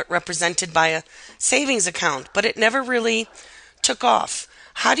hoof, have it represented by a savings account. But it never really took off.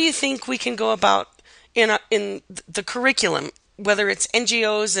 How do you think we can go about in the curriculum, whether it's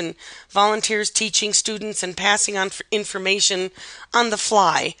NGOs and volunteers teaching students and passing on information on the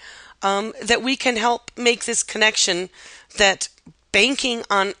fly, that we can help make this connection that banking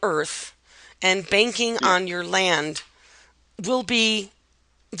on earth and banking on your land will be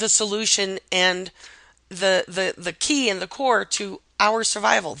the solution and the key and the core to our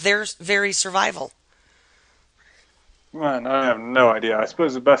survival, their very survival? Man, I have no idea. I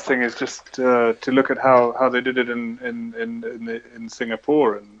suppose the best thing is just to look at how they did it in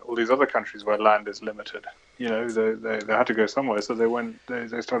Singapore and all these other countries where land is limited. You know, they had to go somewhere, so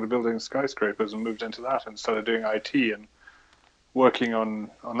they started building skyscrapers and moved into that and started doing IT and working on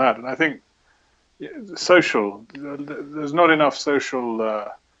that. And I think there's not enough social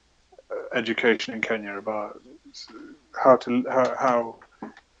education in Kenya about how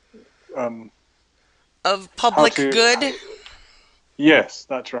Of public good? Yes,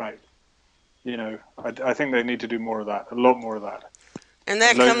 that's right. You know, I think they need to do more of that, a lot more of that. And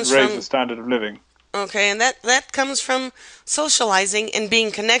that comes raise from the standard of living. Okay, and that comes from socializing and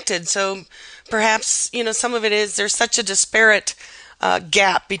being connected. So perhaps, some of it is there's such a disparate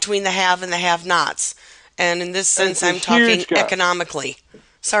gap between the have and the have-nots. And in this sense, I'm talking economically.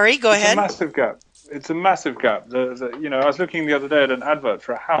 Sorry, go ahead. It's a massive gap. It's a massive gap. I was looking the other day at an advert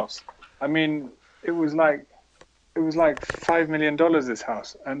for a house. I mean, it was like $5 million, this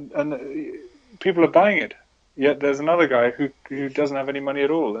house, and people are buying it. Yet there's another guy who doesn't have any money at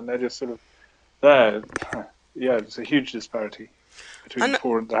all, and they're just sort of there. Yeah, it's a huge disparity between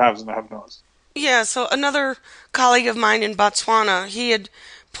the haves and the have-nots. Yeah, so another colleague of mine in Botswana, he had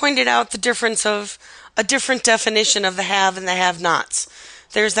pointed out the difference of a different definition of the have and the have-nots.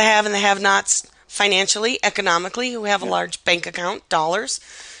 There's the have and the have-nots financially, economically, who have a large bank account, dollars.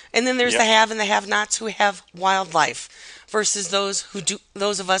 And then there's the have and the have-nots who have wildlife versus those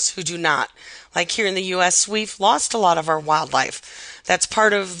of us who do not. Like here in the U.S., we've lost a lot of our wildlife. That's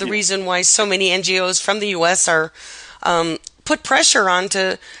part of the reason why so many NGOs from the U.S. are put pressure on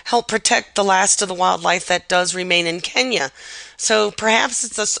to help protect the last of the wildlife that does remain in Kenya. So perhaps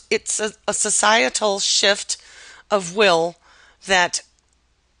it's a societal shift of will that,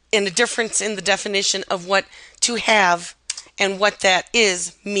 in a difference in the definition of what to have and what that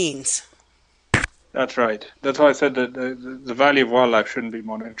is means. That's right. That's why I said that the value of wildlife shouldn't be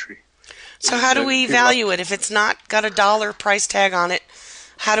monetary. So how do we value it? If it's not got a dollar price tag on it,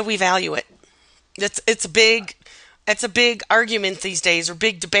 how do we value it? It's a big argument these days, or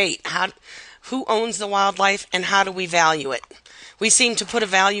big debate. Who owns the wildlife and how do we value it? We seem to put a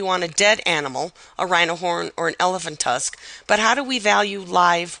value on a dead animal, a rhino horn or an elephant tusk, but how do we value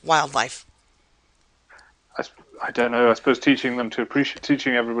live wildlife? I don't know. I suppose teaching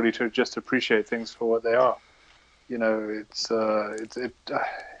everybody to just appreciate things for what they are. You know, it's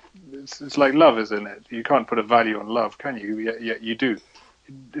like love, isn't it? You can't put a value on love, can you? Yet you do.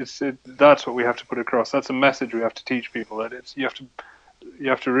 That's what we have to put across. That's a message we have to teach people. That you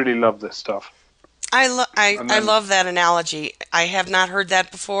have to really love this stuff. I love that analogy. I have not heard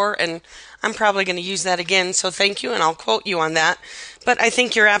that before, and I'm probably going to use that again, so thank you, and I'll quote you on that. But I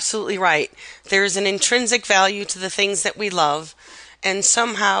think you're absolutely right. There's an intrinsic value to the things that we love, and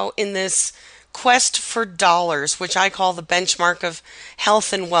somehow in this quest for dollars, which I call the benchmark of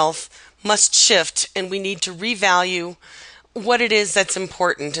health and wealth, must shift, and we need to revalue what it is that's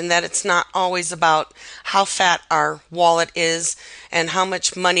important, and that it's not always about how fat our wallet is and how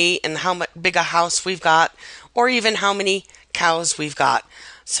much money and how much big a house we've got, or even how many cows we've got.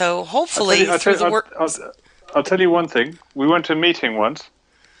 So hopefully I'll tell you one thing. We went to a meeting once,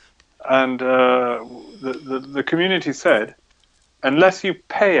 And the community said, unless you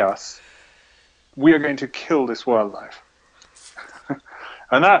pay us, we are going to kill this wildlife.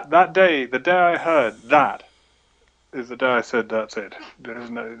 And that day, the day I heard that, is the day I said, that's it.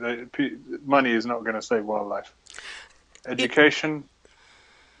 Money is not going to save wildlife. Education,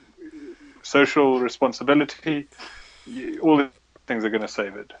 social responsibility, all these things are going to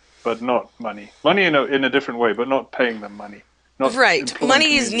save it, but not money. Money in a different way, but not paying them money. Not right.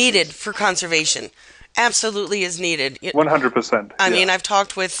 Money is needed for conservation. Absolutely is needed. 100%. I mean, I've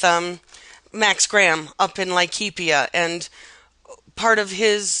talked with Max Graham up in Laikipia, and part of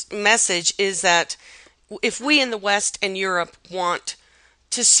his message is that if we in the West and Europe want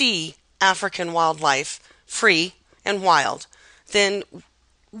to see African wildlife free and wild, then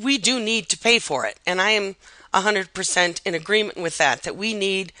we do need to pay for it. And I am 100% in agreement with that we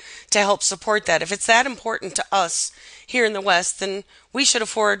need to help support that. If it's that important to us here in the West, then we should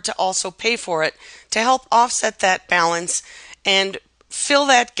afford to also pay for it to help offset that balance and fill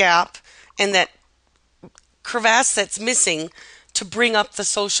that gap and that crevasse that's missing to bring up the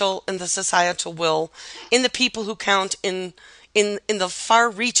social and the societal will in the people who count in the far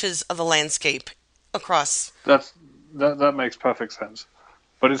reaches of the landscape across. That makes perfect sense.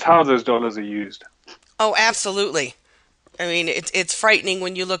 But it's how those dollars are used. Oh, absolutely. I mean, it's frightening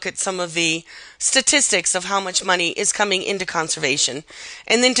when you look at some of the statistics of how much money is coming into conservation,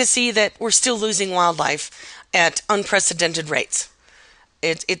 and then to see that we're still losing wildlife at unprecedented rates.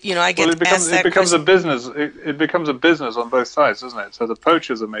 I get asked that it becomes a business. It becomes a business on both sides, doesn't it? So the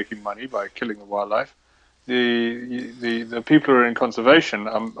poachers are making money by killing the wildlife. The people who are in conservation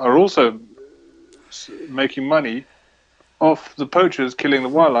are also making money off the poachers killing the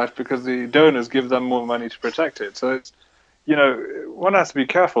wildlife because the donors give them more money to protect it. So it's, one has to be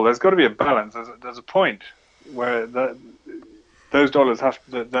careful. There's got to be a balance. There's a point where those dollars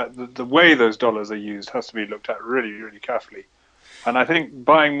the way those dollars are used has to be looked at really, really carefully. And I think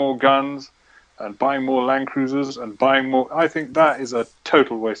buying more guns and buying more Land Cruisers and buying more, I think that is a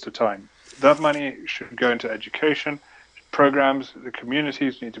total waste of time. That money should go into education programs. The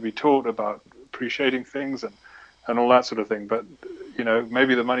communities need to be taught about appreciating things and all that sort of thing. But,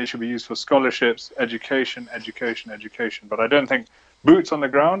 maybe the money should be used for scholarships, education. But I don't think boots on the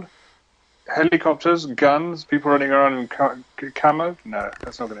ground, helicopters, guns, people running around in camo, no,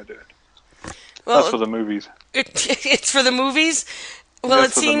 that's not going to do it. Well, that's for the movies. It's for the movies? Well,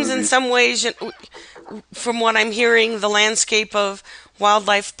 it seems in some ways, from what I'm hearing, the landscape of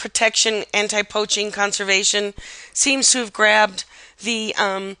wildlife protection, anti-poaching, conservation seems to have grabbed the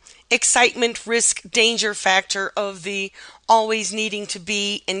excitement, risk, danger factor of the always needing to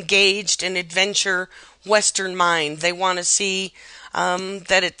be engaged in adventure Western mind. They want to see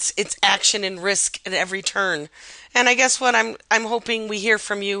that it's action and risk at every turn. And I guess what I'm hoping we hear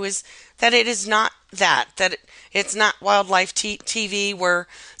from you is that it is not that it's not wildlife TV where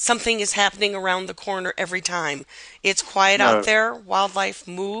something is happening around the corner every time. It's quiet out there. Wildlife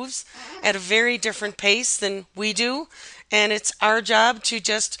moves at a very different pace than we do, and it's our job to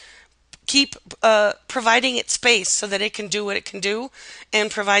just keep providing it space so that it can do what it can do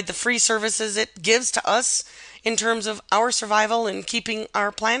and provide the free services it gives to us in terms of our survival and keeping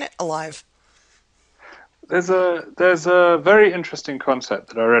our planet alive. There's a very interesting concept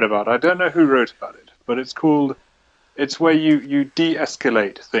that I read about. I don't know who wrote about it, but it's where you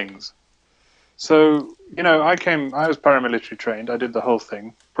de-escalate things. So, I was paramilitary trained. I did the whole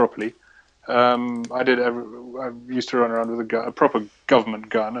thing properly. I used to run around with a proper government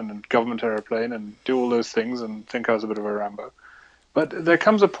gun and a government aeroplane and do all those things and think I was a bit of a Rambo. But there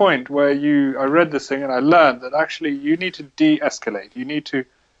comes a point where I read this thing and I learned that actually you need to de-escalate. You need to,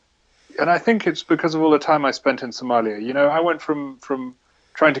 and I think it's because of all the time I spent in Somalia. I went from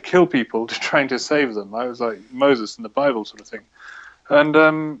trying to kill people to trying to save them. I was like Moses in the Bible sort of thing.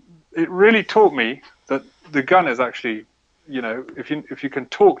 And it really taught me that the gun is actually, if you can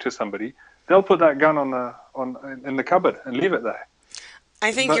talk to somebody, they'll put that gun in the cupboard and leave it there.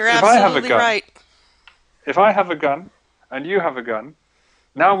 I think you're absolutely right. If I have a gun and you have a gun,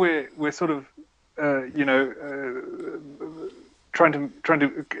 now we're sort of, trying to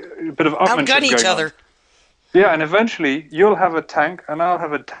a bit of upmanship outgun each other. Yeah, and eventually you'll have a tank and I'll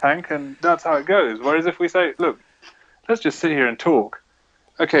have a tank, and that's how it goes. Whereas if we say, look, let's just sit here and talk.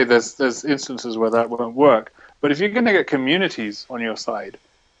 Okay, there's instances where that won't work, but if you're going to get communities on your side,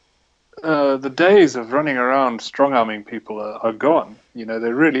 the days of running around strong-arming people are gone. They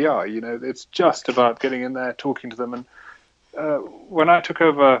really are. It's just about getting in there, talking to them. And when I took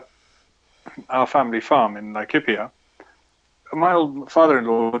over our family farm in Laikipia, my old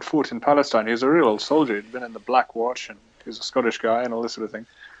father-in-law had fought in Palestine. He was a real old soldier. He'd been in the Black Watch, and he was a Scottish guy and all this sort of thing.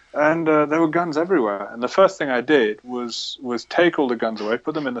 and there were guns everywhere. And the first thing I did was take all the guns away,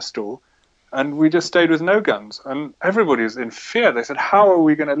 put them in the store, and we just stayed with no guns. And everybody was in fear. They said, how are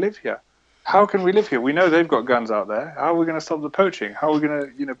we going to live here? How can we live here? We know they've got guns out there. How are we going to stop the poaching? How are we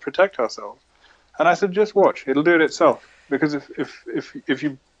going to, protect ourselves? And I said, just watch. It'll do it itself. Because if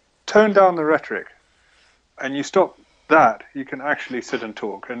you tone down the rhetoric and you stop that, you can actually sit and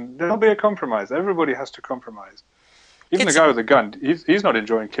talk. And there'll be a compromise. Everybody has to compromise. Even the guy with the gun, he's not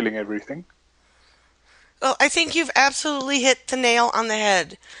enjoying killing everything. Well, I think you've absolutely hit the nail on the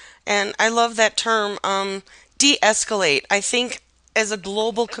head. And I love that term, de-escalate. I think as a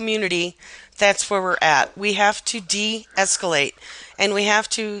global community, that's where we're at. We have to de-escalate. And we have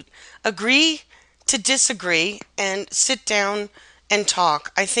to agree to disagree and sit down and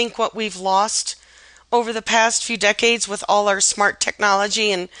talk. I think what we've lost over the past few decades with all our smart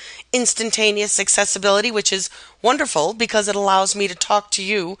technology and instantaneous accessibility, which is wonderful because it allows me to talk to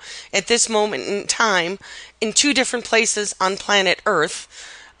you at this moment in time in two different places on planet Earth.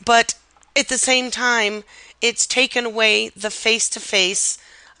 But at the same time, it's taken away the face-to-face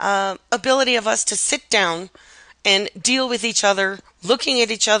ability of us to sit down and deal with each other, looking at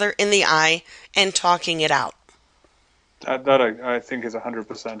each other in the eye and talking it out. That I think is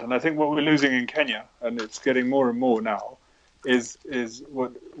 100%. And I think what we're losing in Kenya, and it's getting more and more now, is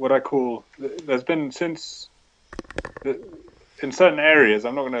what I call, there's been since, in certain areas,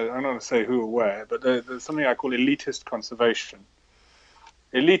 I'm not going to say who or where, but there's something I call elitist conservation.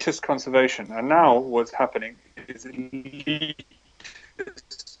 Elitist conservation. And now what's happening is elitist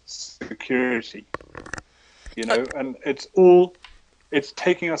security. And it's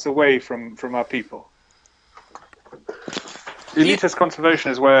taking us away from our people. Elitist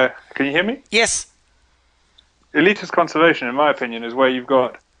conservation is where, can you hear me? Yes. Elitist conservation, in my opinion, is where you've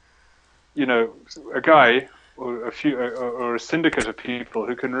got, a guy or a syndicate of people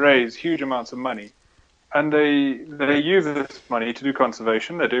who can raise huge amounts of money, and they use this money to do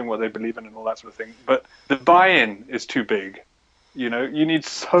conservation. They're doing what they believe in and all that sort of thing. But the buy-in is too big. You need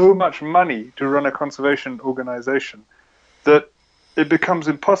so much money to run a conservation organization that it becomes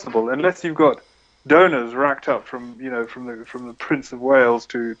impossible unless you've got donors racked up from the Prince of Wales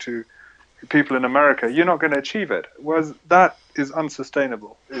to people in America. You're not going to achieve it. Whereas that is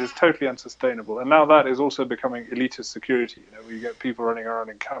unsustainable. It is totally unsustainable. And now that is also becoming elitist security. Where you get people running around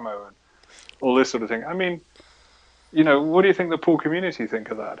in camo and all this sort of thing. I mean, what do you think the poor community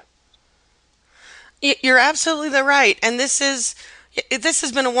think of that? You're absolutely right. And this has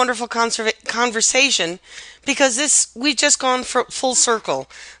been a wonderful conversation because we've just gone full circle.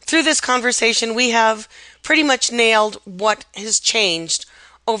 Through this conversation, we have pretty much nailed what has changed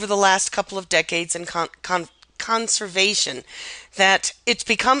over the last couple of decades in conservation. That it's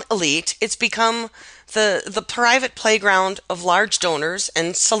become elite. It's become the private playground of large donors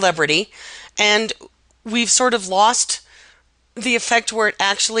and celebrity. And we've sort of lost the effect where it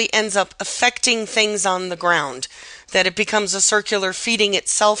actually ends up affecting things on the ground, that it becomes a circular feeding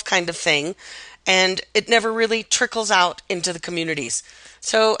itself kind of thing, and it never really trickles out into the communities.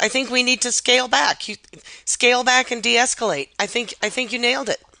 So I think we need to scale back. Scale back and de-escalate. I think you nailed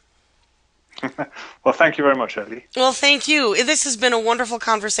it. Well, thank you very much, Ellie. Well, thank you. This has been a wonderful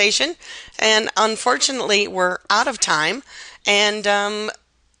conversation, and unfortunately, we're out of time. And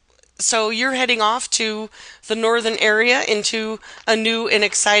so you're heading off to the northern area into a new and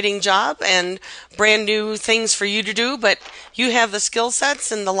exciting job and brand new things for you to do, but you have the skill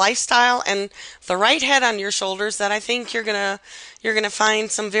sets and the lifestyle and the right head on your shoulders that I think you're gonna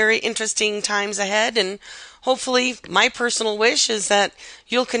find some very interesting times ahead. And hopefully, my personal wish is that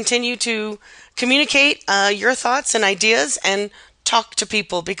you'll continue to communicate your thoughts and ideas and talk to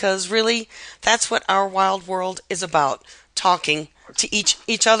people, because really that's what our wild world is about, talking to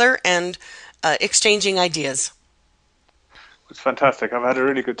each other and exchanging ideas. It's fantastic. I've had a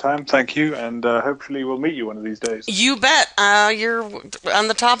really good time. Thank you, and hopefully we'll meet you one of these days. You bet. You're on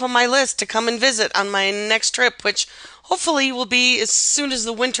the top of my list to come and visit on my next trip, which hopefully will be as soon as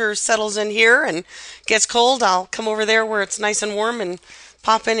the winter settles in here and gets cold. I'll come over there where it's nice and warm and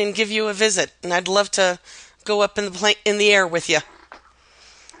pop in and give you a visit. And I'd love to go up in the air with you.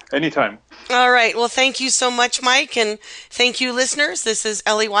 Anytime. All right. Well, thank you so much, Mike. And thank you, listeners. This is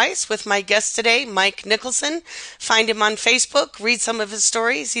Ellie Weiss with my guest today, Mike Nicholson. Find him on Facebook. Read some of his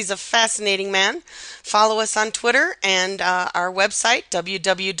stories. He's a fascinating man. Follow us on Twitter and our website,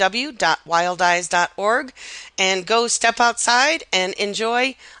 www.wildeyes.org. And go step outside and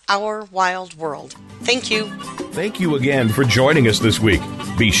enjoy our wild world. Thank you. Thank you again for joining us this week.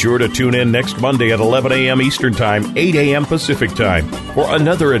 Be sure to tune in next Monday at 11 a.m. Eastern Time, 8 a.m. Pacific Time for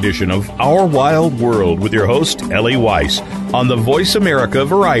another edition of Our Wild World with your host, Ellie Weiss, on the Voice America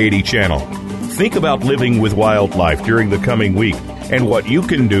Variety Channel. Think about living with wildlife during the coming week and what you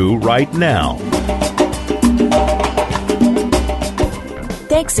can do right now.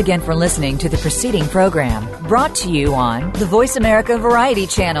 Thanks again for listening to the preceding program, brought to you on the Voice America Variety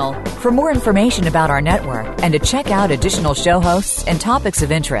Channel. For more information about our network and to check out additional show hosts and topics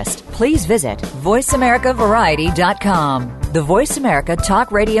of interest, please visit voiceamericavariety.com. The Voice America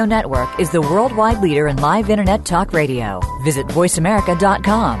Talk Radio Network is the worldwide leader in live Internet talk radio. Visit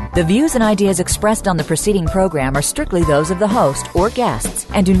voiceamerica.com. The views and ideas expressed on the preceding program are strictly those of the host or guests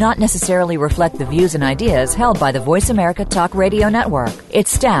and do not necessarily reflect the views and ideas held by the Voice America Talk Radio Network,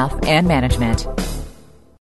 its staff, and management.